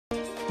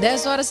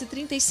10 horas e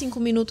 35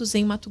 minutos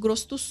em Mato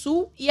Grosso do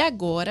Sul. E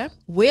agora,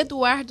 o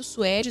Eduardo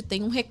Suede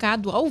tem um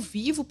recado ao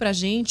vivo pra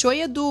gente.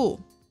 Oi, Edu!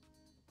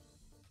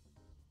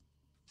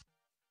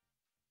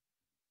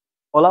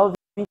 Olá,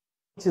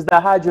 ouvintes da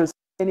Rádio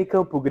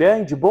Campo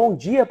Grande. Bom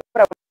dia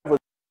para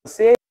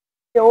você.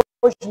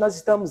 Hoje nós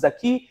estamos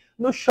aqui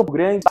no Shopping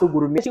Grande, o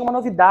Gourmet. Tem uma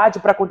novidade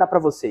para contar para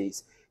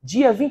vocês.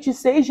 Dia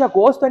 26 de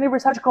agosto é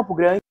aniversário de Campo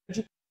Grande.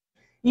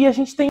 E a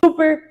gente tem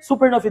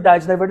super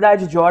novidade. Na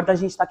verdade, Jordan, a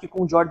gente está aqui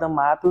com o Jordan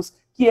Matos,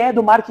 que é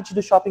do marketing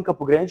do Shopping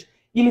Campo Grande.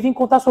 E ele vem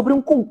contar sobre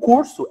um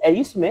concurso. É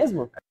isso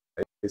mesmo?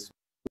 É isso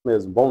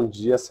mesmo. Bom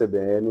dia,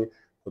 CBN.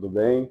 Tudo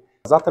bem?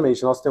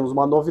 Exatamente, nós temos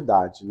uma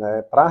novidade,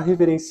 né? Para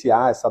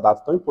reverenciar essa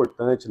data tão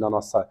importante na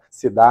nossa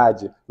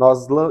cidade,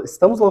 nós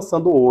estamos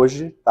lançando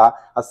hoje,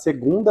 tá, a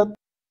segunda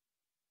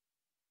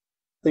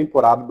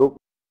temporada do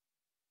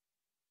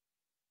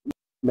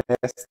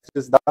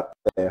Mestres da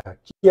Terra,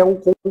 que é um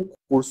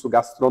concurso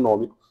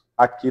gastronômico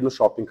aqui no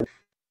Shopping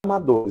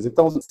Amadores.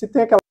 Então, se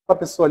tem aquela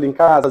pessoa ali em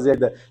casa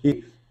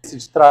e se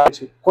distrai,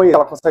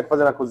 ela consegue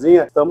fazer na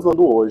cozinha, estamos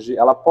lançando hoje.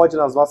 Ela pode ir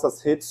nas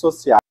nossas redes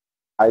sociais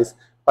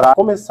para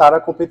começar a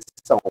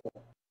competição.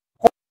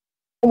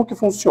 Como que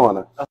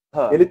funciona?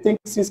 Ele tem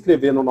que se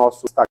inscrever no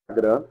nosso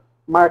Instagram,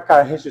 marcar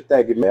a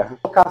hashtag terra,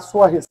 colocar a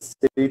sua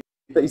receita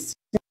e se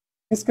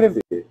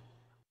inscrever.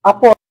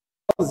 Após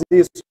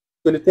isso,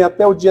 ele tem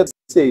até o dia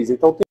 6,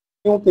 então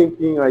tem um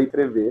tempinho aí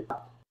para ver.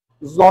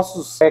 Os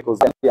nossos séculos,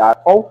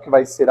 qual que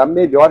vai ser a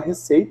melhor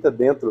receita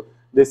dentro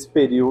desse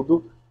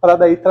período, para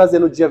daí trazer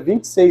no dia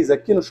 26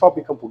 aqui no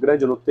Shopping Campo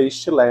Grande, no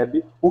Taste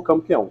Lab, o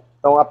campeão.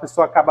 Então a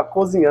pessoa acaba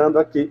cozinhando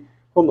aqui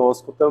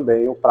conosco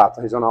também o prato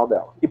regional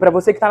dela. E para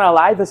você que está na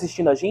live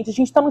assistindo a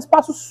gente está num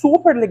espaço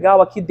super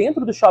legal aqui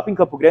dentro do Shopping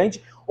Campo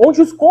Grande, onde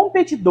os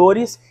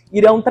competidores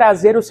irão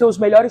trazer os seus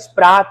melhores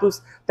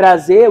pratos,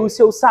 trazer os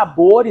seus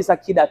sabores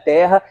aqui da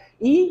terra.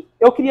 E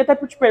eu queria até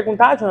te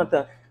perguntar,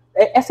 Jonathan,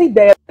 essa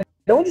ideia,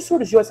 de onde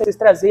surgiu vocês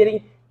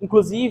trazerem,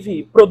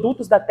 inclusive,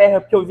 produtos da terra,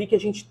 porque eu vi que a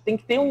gente tem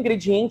que ter um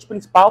ingrediente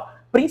principal,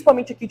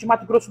 principalmente aqui de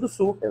Mato Grosso do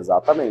Sul.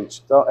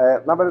 Exatamente. Então,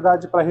 na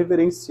verdade, para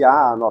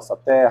reverenciar a nossa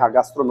terra, a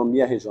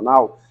gastronomia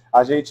regional,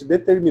 a gente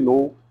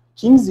determinou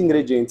 15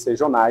 ingredientes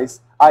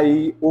regionais,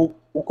 aí o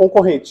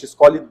concorrente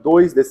escolhe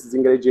 2 desses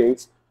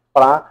ingredientes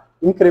para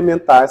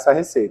incrementar essa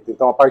receita.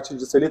 Então, a partir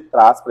disso, ele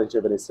traz para a gente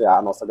reverenciar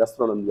a nossa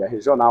gastronomia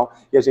regional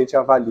e a gente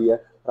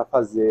avalia para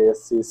fazer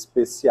esse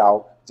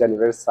especial de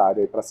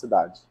aniversário aí para a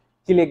cidade.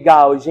 Que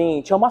legal,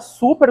 gente. É uma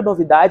super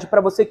novidade para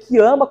você que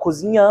ama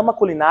cozinha, ama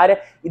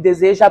culinária e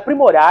deseja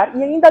aprimorar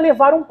e ainda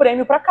levar um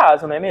prêmio para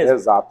casa, não é mesmo?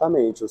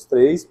 Exatamente. Os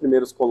 3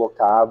 primeiros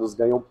colocados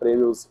ganham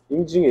prêmios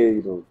em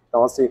dinheiro.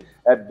 Então, assim,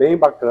 é bem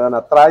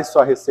bacana. Traz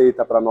sua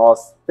receita para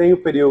nós. Tem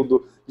o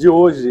período de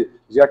hoje,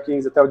 dia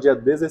 15 até o dia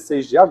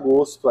 16 de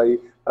agosto,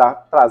 aí para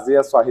trazer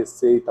a sua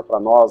receita para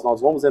nós. Nós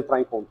vamos entrar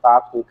em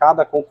contato com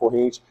cada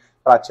concorrente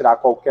para tirar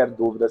qualquer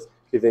dúvida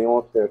que venham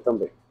a ter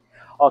também.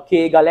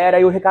 Ok, galera,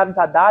 aí o recado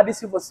tá dado. E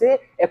se você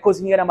é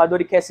cozinheiro amador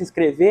e quer se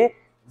inscrever,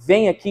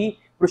 vem aqui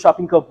pro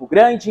Shopping Campo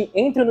Grande,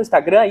 entre no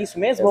Instagram, é isso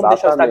mesmo? Vamos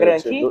deixar o Instagram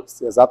aqui?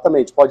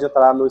 Exatamente, pode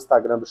entrar no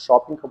Instagram do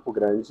Shopping Campo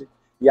Grande,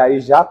 e aí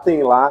já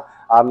tem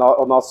lá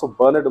o nosso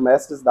banner do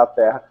Mestres da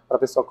Terra para a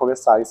pessoa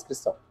começar a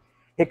inscrição.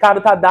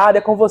 Recado tá dado,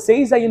 é com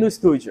vocês aí no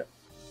estúdio.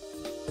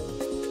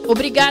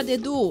 Obrigada,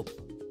 Edu.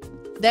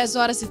 10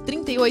 horas e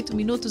 38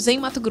 minutos em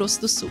Mato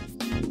Grosso do Sul.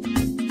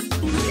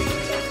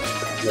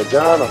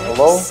 Mediana, tá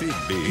bom?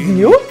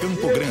 Viu?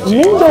 Campo Grande.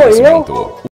 Lindo eu!